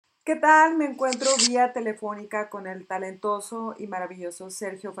¿Qué tal? Me encuentro vía telefónica con el talentoso y maravilloso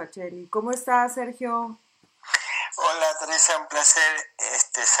Sergio Fachelli. ¿Cómo estás, Sergio? Hola Teresa, un placer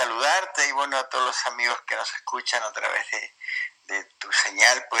saludarte y bueno, a todos los amigos que nos escuchan a través de tu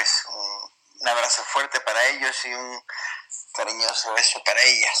señal, pues un abrazo fuerte para ellos y un cariñoso beso para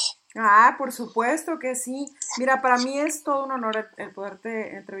ellas. Ah, por supuesto que sí. Mira, para mí es todo un honor el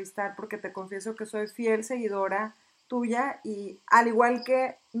poderte entrevistar porque te confieso que soy fiel seguidora tuya y al igual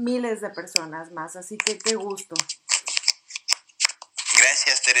que miles de personas más, así que qué gusto.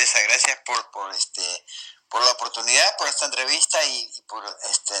 Gracias Teresa, gracias por la oportunidad, por esta entrevista y por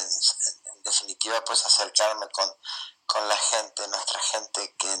en definitiva pues acercarme con la gente, nuestra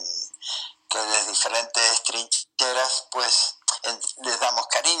gente que desde diferentes trincheras pues les damos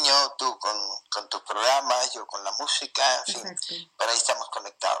cariño, tú con tus programas, yo con la música, en fin, Exacto. pero ahí estamos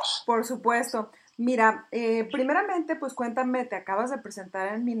conectados. Por supuesto. Mira, primeramente, pues cuéntame, te acabas de presentar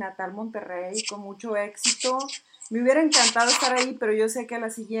en mi natal Monterrey con mucho éxito. Me hubiera encantado estar ahí, pero yo sé que a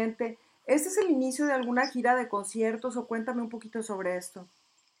la siguiente. ¿Este es el inicio de alguna gira de conciertos o cuéntame un poquito sobre esto?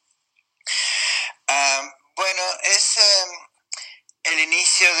 Bueno, es el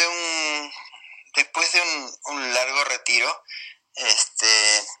inicio después de un largo retiro,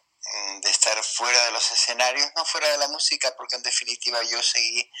 de estar fuera de los escenarios, no fuera de la música, porque en definitiva yo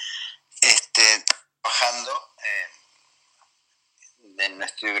seguí trabajando en un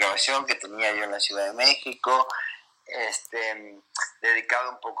estudio de grabación que tenía yo en la Ciudad de México,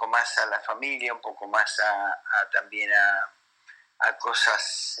 dedicado un poco más a la familia, un poco más también a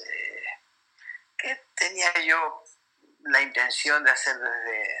cosas que tenía yo la intención de hacer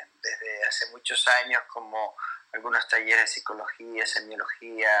desde hace muchos años, como algunos talleres de psicología,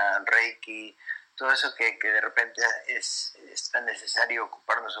 semiología, reiki, todo eso que de repente es tan necesario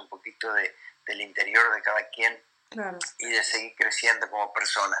ocuparnos un poquito del interior de cada quien Claro. y de seguir creciendo como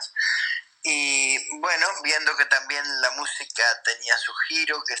personas. Y bueno, viendo que también la música tenía su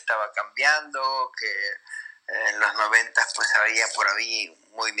giro, que estaba cambiando, que en los 90 pues había por ahí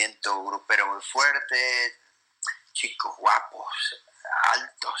un movimiento grupero muy fuerte, chicos guapos,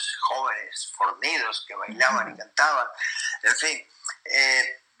 altos, jóvenes, fornidos, que bailaban y cantaban. En fin,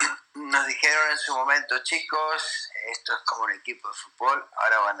 nos dijeron en su momento, chicos, esto es como un equipo de fútbol,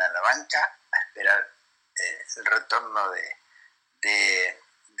 ahora van a la banca a esperar el retorno de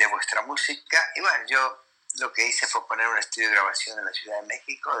vuestra música. Y bueno, yo lo que hice fue poner un estudio de grabación en la Ciudad de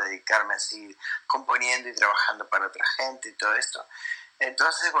México, dedicarme a seguir componiendo y trabajando para otra gente y todo esto.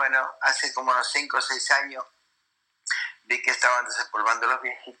 Entonces, bueno, hace como unos 5 o 6 años vi que estaban desempolvando los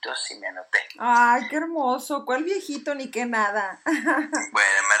viejitos y me anoté. Ay, qué hermoso. ¿Cuál viejito ni qué nada?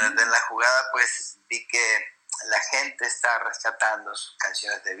 Bueno, me anoté en la jugada, pues vi que la gente está rescatando sus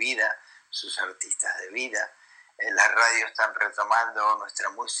canciones de vida, sus artistas de vida. Las radios están retomando nuestra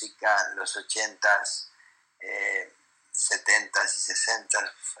música, los 80s, 70s y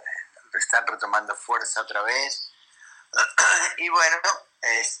 60s están retomando fuerza otra vez. Y bueno,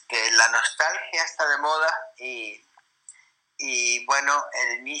 la nostalgia está de moda y bueno,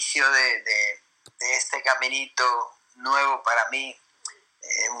 el inicio de este caminito nuevo para mí,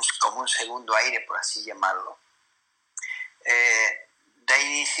 como un segundo aire, por así llamarlo. De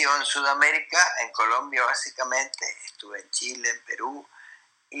inicio en Sudamérica, en Colombia básicamente, estuve en Chile, en Perú,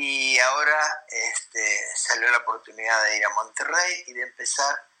 y ahora salió la oportunidad de ir a Monterrey y de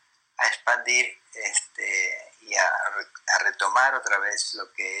empezar a expandir y a retomar otra vez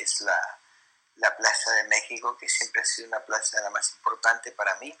lo que es la Plaza de México, que siempre ha sido una plaza la más importante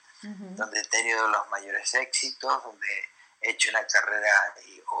para mí, donde he tenido los mayores éxitos, donde he hecho una carrera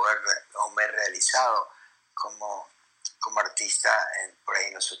o me he realizado como artista por ahí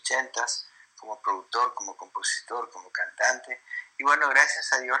en los 80s, como productor, como compositor, como cantante. Y bueno,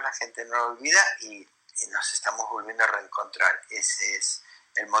 gracias a Dios la gente no lo olvida y nos estamos volviendo a reencontrar. Ese es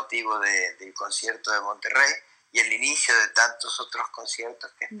el motivo del concierto de Monterrey y el inicio de tantos otros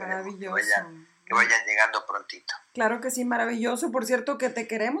conciertos que esperemos Maravilloso. que vayan llegando prontito. Claro que sí, maravilloso. Por cierto, que te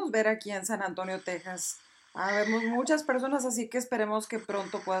queremos ver aquí en San Antonio, Texas. Habemos muchas personas, así que esperemos que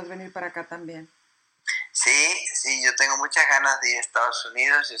pronto puedas venir para acá también. Sí, yo tengo muchas ganas de ir a Estados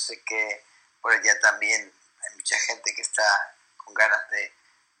Unidos. Yo sé que por allá también hay mucha gente que está con ganas de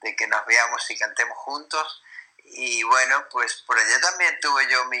que nos veamos y cantemos juntos. Y bueno, pues por allá también tuve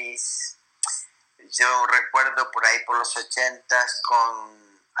yo recuerdo por ahí por los 80s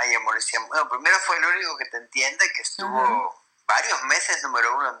con Ay Amores y Amor. No, primero fue El Único que Te Entiende, que Ajá, estuvo varios meses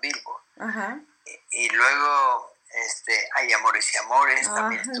número 1 en Billboard. ajá. Y luego Hay Amores y Amores,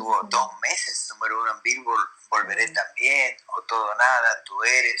 también Ay, estuvo sí. 2 meses número 1 en Billboard. Volveré Wow. también, o Todo Nada, Tú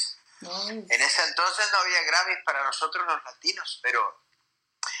Eres. Ay, En ese entonces no había Grammys para nosotros los latinos, pero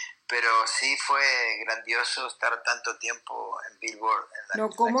pero sí fue grandioso estar tanto tiempo en Billboard, No, en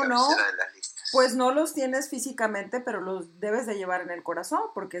la ¿cómo no? cabecera de las listas. Pues no los tienes físicamente, pero los debes de llevar en el corazón,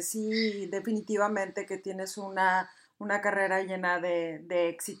 porque sí, definitivamente que tienes una carrera llena de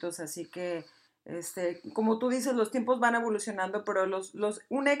éxitos, así que, como tú dices, los tiempos van evolucionando, pero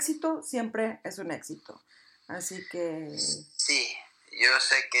un éxito siempre es un éxito. Así que... Sí, yo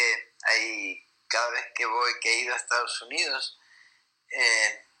sé que cada vez que he ido a Estados Unidos,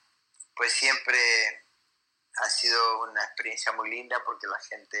 pues siempre ha sido una experiencia muy linda porque la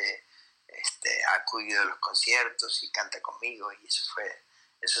gente ha acudido a los conciertos y canta conmigo, y eso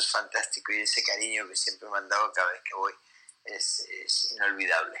es fantástico, y ese cariño que siempre me han dado cada vez que voy es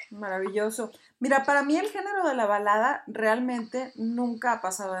inolvidable. Maravilloso. Mira, para mí el género de la balada realmente nunca ha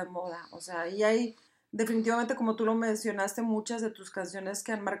pasado de moda, o sea, y hay definitivamente, como tú lo mencionaste, muchas de tus canciones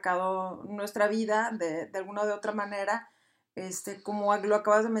que han marcado nuestra vida de alguna o de otra manera, como lo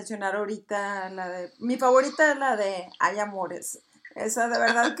acabas de mencionar ahorita, mi favorita es la de Hay Amores. Esa de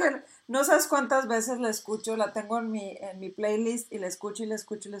verdad que no sabes cuántas veces la escucho, la tengo en mi playlist y la escucho y la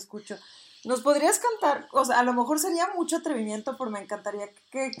escucho y la escucho. ¿Nos podrías cantar? O sea, a lo mejor sería mucho atrevimiento, pero me encantaría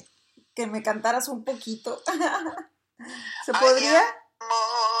que me cantaras un poquito. ¿Se podría? Hay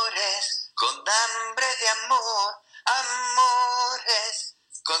amores con hambre de amor, amores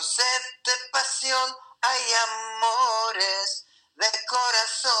con sed de pasión, hay amores de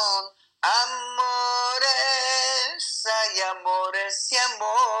corazón, amores, hay amores y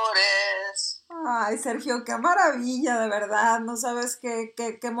amores. Ay, Sergio, qué maravilla, de verdad. No sabes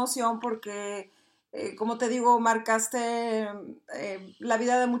qué emoción, porque, como te digo, marcaste la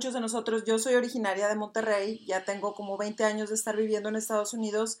vida de muchos de nosotros. Yo soy originaria de Monterrey, ya tengo como 20 años de estar viviendo en Estados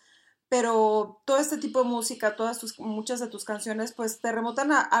Unidos, pero todo este tipo de música, muchas de tus canciones, pues te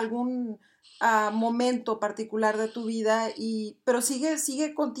remontan a algún momento particular de tu vida, pero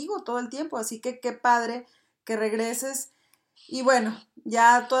sigue contigo todo el tiempo, así que qué padre que regreses. Y bueno,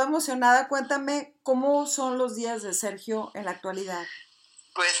 ya toda emocionada, cuéntame cómo son los días de Sergio en la actualidad.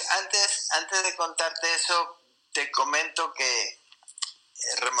 Pues antes de contarte eso, te comento que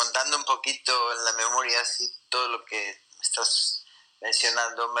remontando un poquito en la memoria, así todo lo que me estás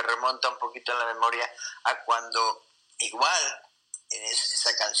mencionando, me remonta un poquito en la memoria a cuando igual en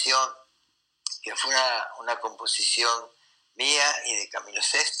esa canción, que fue una composición mía y de Camilo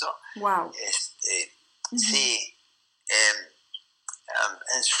Sesto. Wow. Sí,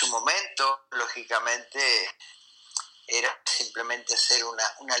 en su momento, lógicamente, era simplemente hacer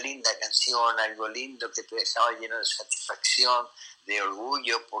una linda canción, algo lindo que te dejaba lleno de satisfacción, de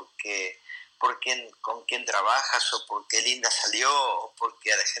orgullo, con quién trabajas, o porque linda salió, o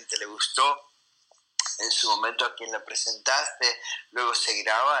porque a la gente le gustó. En su momento a quien la presentaste, luego se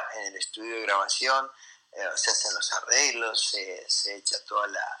graba en el estudio de grabación, se hacen los arreglos, se echa todo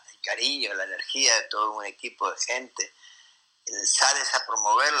el cariño, la energía de todo un equipo de gente, sales a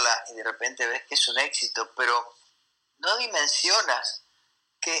promoverla y de repente ves que es un éxito, pero no dimensionas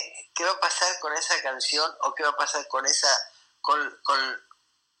qué va a pasar con esa canción, o qué va a pasar con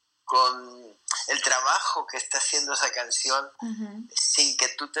el trabajo que está haciendo esa canción, sin que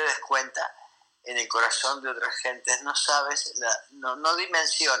tú te des cuenta, en el corazón de otras gentes. No sabes, no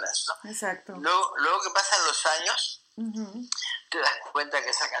dimensionas, ¿no? Exacto. Luego que pasan los años, te das cuenta que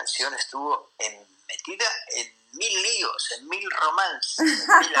esa canción estuvo metida en 1000 líos, en 1000 romances,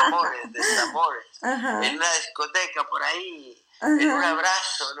 en 1000 amores, desamores, en una discoteca por ahí, en un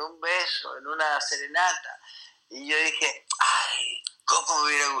abrazo, en un beso, en una serenata. Y yo dije, ay, cómo me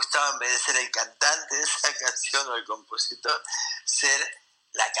hubiera gustado, en vez de ser el cantante de esa canción o el compositor, ser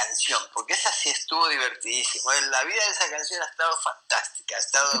la canción, porque esa sí estuvo divertidísimo. La vida de esa canción ha estado fantástica, ha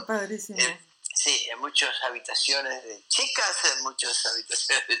estado en muchas habitaciones de chicas, en muchas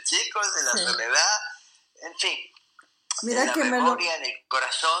habitaciones de chicos, en la soledad, en fin, mira, en la memoria, en el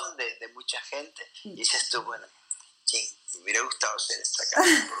corazón de mucha gente. Y dices tú, bueno, sí, me hubiera gustado ser esta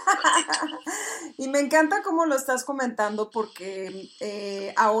canción por un ratito. Y me encanta cómo lo estás comentando,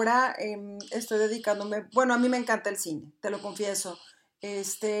 porque ahora estoy dedicándome, bueno, a mí me encanta el cine, te lo confieso.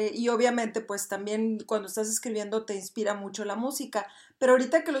 Y obviamente pues también cuando estás escribiendo te inspira mucho la música, pero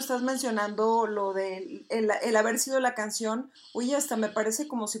ahorita que lo estás mencionando, lo de el haber sido la canción, oye, hasta me parece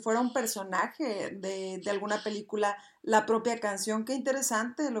como si fuera un personaje de alguna película, la propia canción. Qué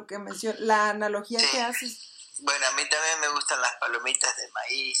interesante lo que mencionas, la analogía que haces. Bueno, a mí también me gustan las palomitas de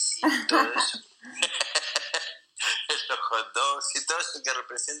maíz y todo eso. Los hot dogs y todo eso que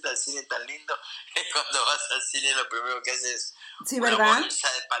representa el cine tan lindo. Cuando vas al cine lo primero que haces es una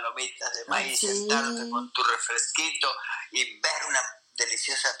bolsa de palomitas de maíz, sentarte con tu refresquito y ver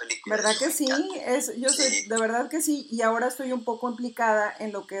deliciosa película. ¿Verdad que sí? Yo sí. soy, de verdad que sí, y ahora estoy un poco implicada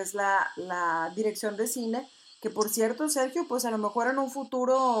en lo que es la dirección de cine, que por cierto, Sergio, pues a lo mejor en un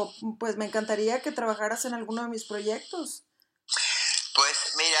futuro, pues me encantaría que trabajaras en alguno de mis proyectos. Pues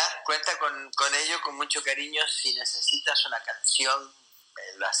mira, cuenta con ello con mucho cariño. Si necesitas una canción,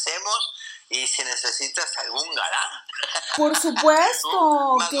 lo hacemos. Y si necesitas algún galán, Por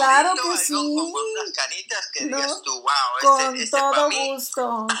supuesto, claro madurito, que algo con sí. unas canitas que ¿No? digas tú, wow, Con este para todo mí,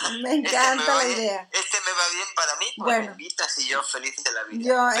 gusto. Me encanta la idea. este me va bien para mí, pues me Bueno, invitas y yo feliz de la vida.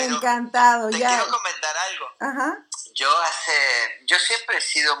 yo Pero encantado, te ya. quiero comentar algo. Ajá. Yo siempre he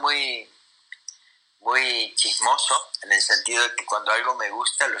sido muy chismoso, en el sentido de que cuando algo me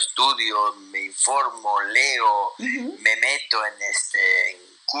gusta lo estudio, me informo, leo, me meto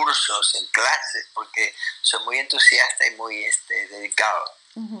en cursos, en clases, porque soy muy entusiasta y muy dedicado.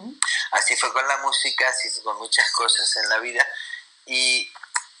 Así fue con la música, así fue con muchas cosas en la vida, y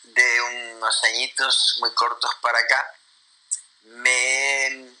de unos añitos muy cortos para acá me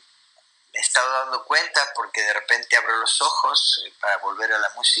he estado dando cuenta, porque de repente abro los ojos para volver a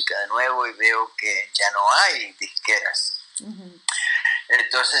la música de nuevo y veo que ya no hay disqueras.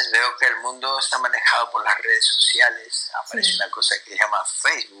 Entonces veo que el mundo está manejado por las redes sociales. Aparece una cosa que se llama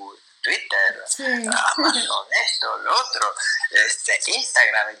Facebook, Twitter, Amazon, esto, lo otro,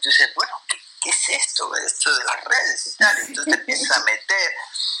 Instagram. Entonces, bueno, ¿qué es esto? Esto de las redes y tal. Entonces te empiezas a meter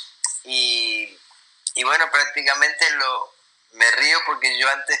y bueno, prácticamente me río porque yo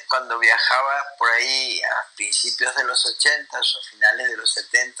antes, cuando viajaba por ahí a principios de los 80s o finales de los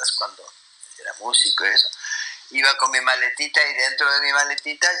 70s, cuando era músico y eso, iba con mi maletita y dentro de mi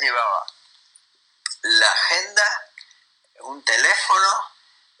maletita llevaba la agenda, un teléfono,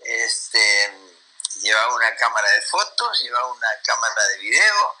 llevaba una cámara de fotos, llevaba una cámara de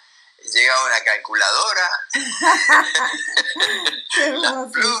video, llevaba una calculadora,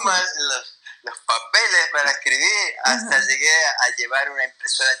 las plumas, los papeles para escribir, hasta llegué a llevar una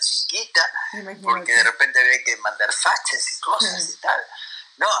impresora chiquita, porque de repente había que mandar faxes y cosas y tal.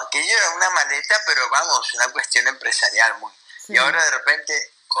 No, aquello era una maleta, pero vamos, una cuestión empresarial muy. Y ahora de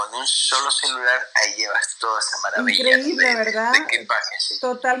repente, con un solo celular, ahí llevas toda esa maravilla. Increíble, ¿verdad? De equipaje, sí.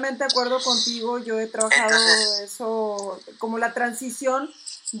 Totalmente de acuerdo contigo. Yo he trabajado eso, como la transición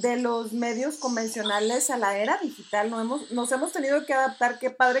de los medios convencionales a la era digital. Nos hemos tenido que adaptar.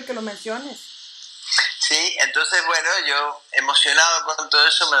 Qué padre que lo menciones. Sí, entonces, bueno, yo emocionado con todo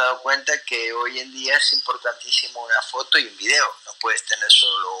eso me he dado cuenta que hoy en día es importantísimo una foto y un video. No puedes tener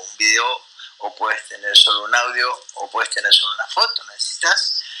solo un video, o puedes tener solo un audio, o puedes tener solo una foto.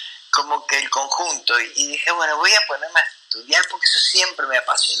 Necesitas como que el conjunto. Y dije, bueno, voy a ponerme a estudiar, porque eso siempre me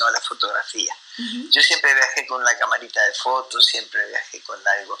apasionó, la fotografía. Yo siempre viajé con una camarita de fotos, siempre viajé con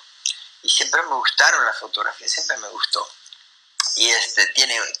algo. Y siempre me gustaron las fotografías, siempre me gustó. Y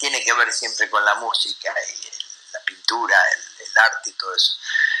tiene que ver siempre con la música y la pintura, el arte y todo eso.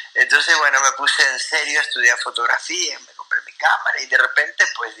 Entonces, bueno, me puse en serio a estudiar fotografía, me compré mi cámara y de repente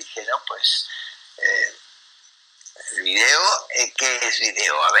pues dije, no, pues el video, ¿qué es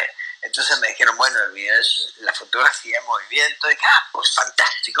video? A ver, entonces me dijeron, bueno, el video es la fotografía en movimiento. Y dije, pues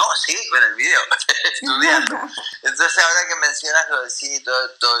fantástico, vamos a seguir con el video, estudiando. Entonces, ahora que mencionas lo del cine y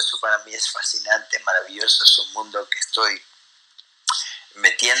todo eso, para mí es fascinante, maravilloso, es un mundo que estoy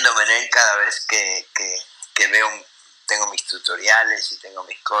metiéndome en él cada vez que tengo mis tutoriales y tengo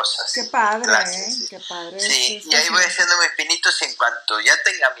mis cosas. Qué padre, clases, qué padre. Sí, y ahí voy haciendo mis pinitos, y en cuanto ya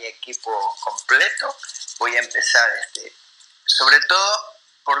tenga mi equipo completo, voy a empezar, sobre todo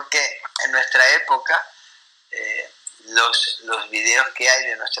porque en nuestra época, los videos que hay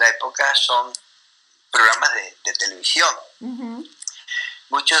de nuestra época son programas de televisión.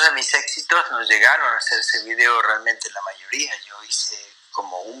 Muchos de mis éxitos no llegaron a hacerse video realmente, la mayoría. Yo hice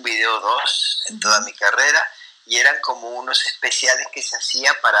como un video o dos en toda mi carrera, y eran como unos especiales que se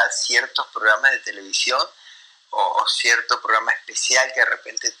hacía para ciertos programas de televisión o cierto programa especial que de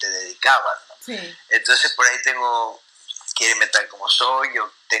repente te dedicaban, ¿no? Sí. Entonces por ahí tengo Quiéreme tal como soy,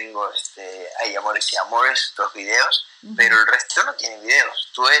 yo tengo Hay amores y amores, 2 videos, pero el resto no tiene videos.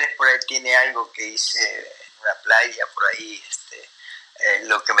 Tú eres, por ahí tiene algo que hice en una playa por ahí,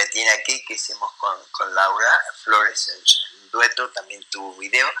 lo que me tiene aquí, que hicimos con Laura Flores en dueto, también tuvo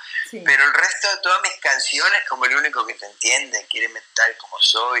video. Sí. Pero el resto de todas mis canciones, como El único que te entiende, Quiéreme tal como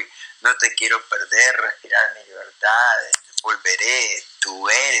soy, No te quiero perder, Respirar mi libertad, Volveré, Tú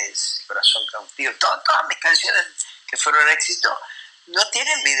eres, Corazón cautivo, todas mis canciones que fueron éxito no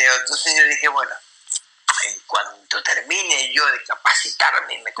tienen video. Entonces yo dije, bueno, en cuanto termine yo de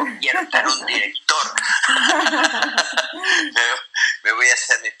capacitarme y me convierta en un director, me voy a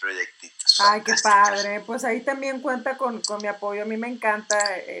hacer mis proyectitos. Ay, qué personas. padre. Pues ahí también cuenta con mi apoyo. A mí me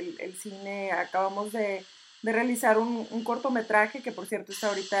encanta el cine. Acabamos de realizar un cortometraje que por cierto está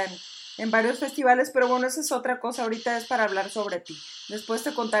ahorita en varios festivales, pero bueno, esa es otra cosa. Ahorita es para hablar sobre ti. Después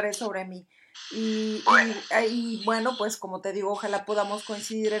te contaré sobre mí. Bueno, Y bueno, pues como te digo, ojalá podamos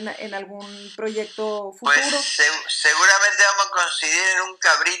coincidir en algún proyecto pues futuro. seguramente vamos a coincidir en un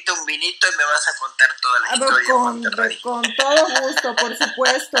cabrito, un vinito y me vas a contar toda la Ah, no, historia de Monterrey. con todo gusto, por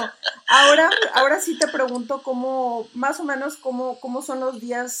supuesto. Ahora sí te pregunto cómo, más o menos, cómo son los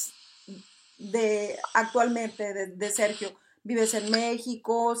días actualmente de Sergio. ¿Vives en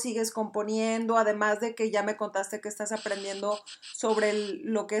México? ¿Sigues componiendo? Además de que ya me contaste que estás aprendiendo sobre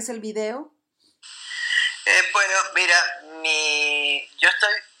lo que es el video. Bueno, mira, yo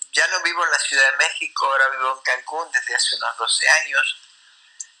ya no vivo en la Ciudad de México, ahora vivo en Cancún desde hace unos 12 años.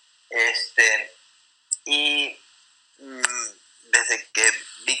 Y desde que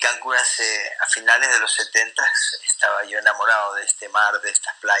vi Cancún a finales de los 70 estaba yo enamorado de este mar, de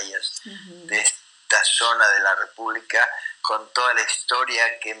estas playas, Uh-huh. de esta zona de la República, con toda la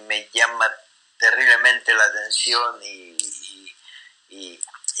historia que me llama terriblemente la atención y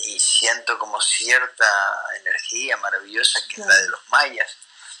siento como cierta energía maravillosa que claro. Es la de los mayas,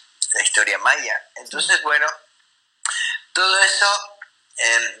 la historia maya. Entonces, sí. Bueno, todo eso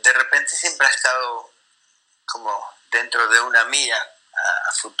de repente siempre ha estado como dentro de una mira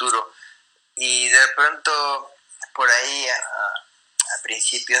a futuro, y de pronto por ahí a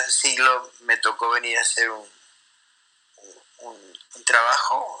principios del siglo me tocó venir a hacer un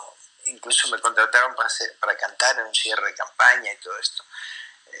trabajo, incluso me contrataron para cantar en un cierre de campaña y todo esto,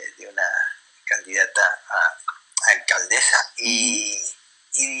 de una candidata a alcaldesa,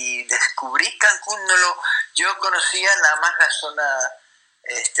 y descubrí Cancún. Yo conocía nada más la zona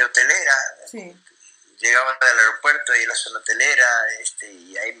hotelera. Sí. Llegaba al aeropuerto y la zona hotelera,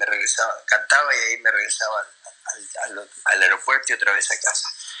 y ahí me regresaba, cantaba y ahí me regresaba al aeropuerto y otra vez a casa.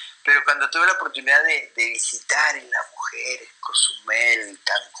 Pero cuando tuve la oportunidad de visitar Las Mujeres, Cozumel,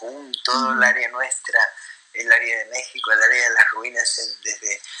 Cancún, todo el área nuestra, el área de México, el área de las ruinas,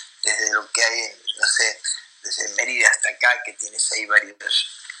 desde lo que hay, no sé, desde Mérida hasta acá, que tienes ahí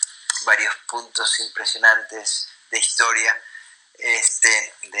varios puntos impresionantes de historia,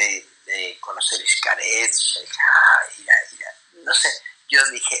 de conocer Xcaret, no sé, yo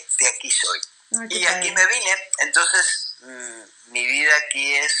dije, de aquí soy. Y aquí me vine. Entonces mi vida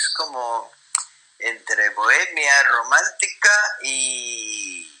aquí es como entre bohemia, romántica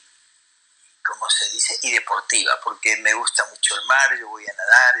y, ¿cómo se dice? Y deportiva, porque me gusta mucho el mar. Yo voy a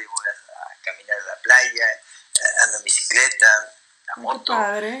nadar, yo voy a caminar en la playa, ando en bicicleta, a moto,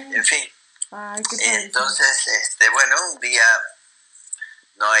 en fin. Ay, entonces, bueno, un día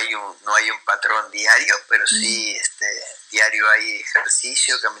no hay un patrón diario, pero sí diario hay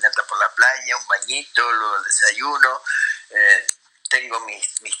ejercicio, caminata por la playa, un bañito, luego el desayuno. Tengo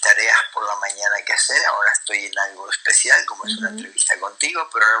mis tareas por la mañana que hacer. Ahora estoy en algo especial, como es una entrevista contigo,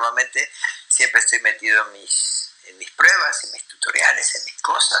 pero normalmente siempre estoy metido en mis pruebas, en mis tutoriales, en mis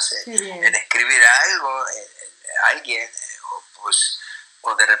cosas, en escribir algo, en alguien,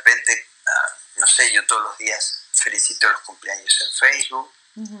 o de repente, no sé, yo todos los días felicito los cumpleaños en Facebook.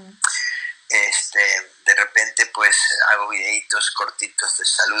 De repente pues hago videitos cortitos de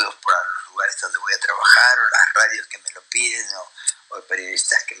saludos por los lugares donde voy a trabajar, o las radios que me lo piden, o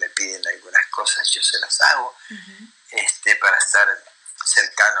periodistas que me piden algunas cosas, yo se las hago, para estar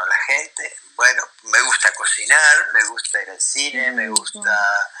cercano a la gente. Bueno, me gusta cocinar, me gusta ir al cine, me gusta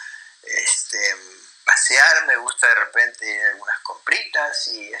pasear, me gusta de repente ir a algunas compritas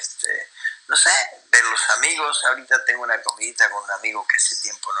y no sé, ver los amigos. Ahorita tengo una comidita con un amigo que hace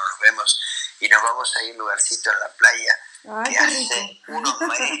tiempo no nos vemos, y nos vamos a ir a un lugarcito en la playa. Ay, que hace unos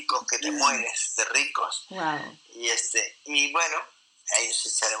mariscos que te mueres de ricos. Wow. Y bueno, ahí nos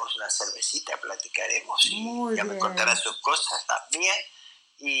echaremos una cervecita, platicaremos y muy ya bien. Me contará sus cosas también.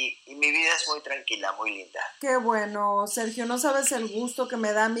 Y mi vida es muy tranquila, muy linda. Qué bueno, Sergio, no sabes el gusto que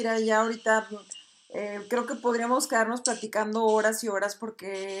me da. Mira, ya ahorita creo que podríamos quedarnos platicando horas y horas,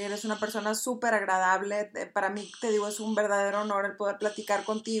 porque eres una persona súper agradable. Para mí, te digo, es un verdadero honor el poder platicar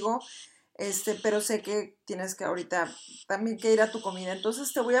contigo, pero sé que tienes que ahorita también que ir a tu comida.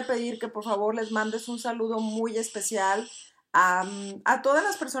 Entonces te voy a pedir que por favor les mandes un saludo muy especial a todas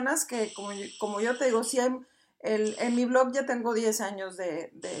las personas que, como yo te digo, sí hay... en mi blog ya tengo 10 años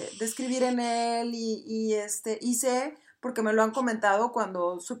de escribir en él, y sé, porque me lo han comentado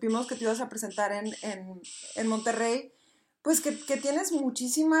cuando supimos que te ibas a presentar en Monterrey, pues que tienes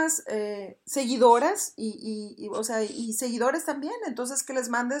muchísimas seguidoras o sea, y seguidores también. Entonces que les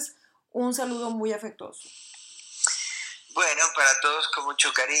mandes un saludo muy afectuoso. Bueno, para todos con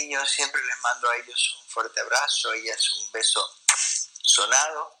mucho cariño, siempre les mando a ellos un fuerte abrazo, a ellas un beso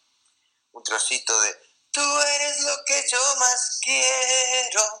sonado, un trocito de tú eres lo que yo más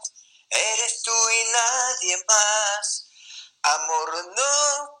quiero, eres tú y nadie más. Amor,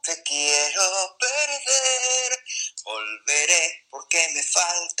 no te quiero perder, volveré porque me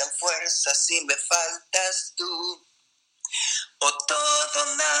faltan fuerzas y me faltas tú. O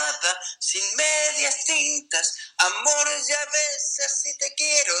todo nada, sin medias tintas, amor ya ves, así te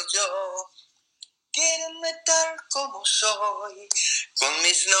quiero yo. Quierenme tal como soy, con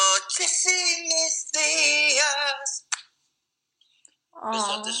mis noches y mis días.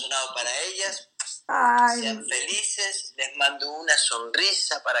 Besote sonado para ellas. Ay. Sean felices, les mando una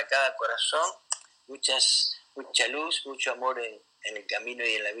sonrisa para cada corazón, mucha luz, mucho amor en el camino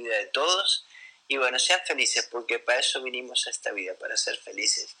y en la vida de todos. Y bueno, sean felices porque para eso vinimos a esta vida, para ser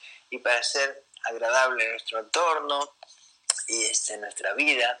felices y para ser agradable en nuestro entorno y en nuestra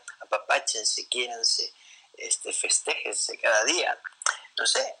vida. Apapáchense, quiéranse, festéjense cada día. No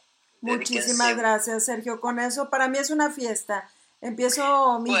sé. Muchísimas gracias, Sergio. Con eso, para mí es una fiesta.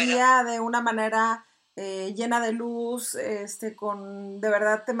 Empiezo mi día de una manera llena de luz, de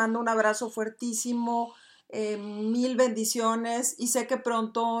verdad te mando un abrazo fuertísimo, mil bendiciones y sé que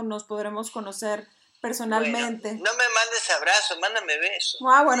pronto nos podremos conocer personalmente. Bueno, no me mandes abrazo, mándame besos.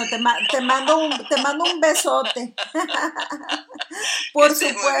 Ah, bueno, te mando un besote. Por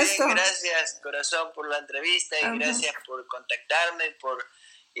supuesto. Muy bien, gracias, corazón, por la entrevista y gracias por contactarme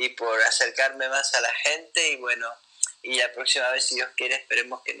y por acercarme más a la gente y bueno, y la próxima vez, si Dios quiere,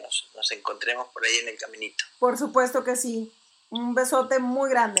 esperemos que nos encontremos por ahí en el caminito. Por supuesto que sí. Un besote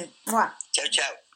muy grande. ¡Mua! Chao, chao.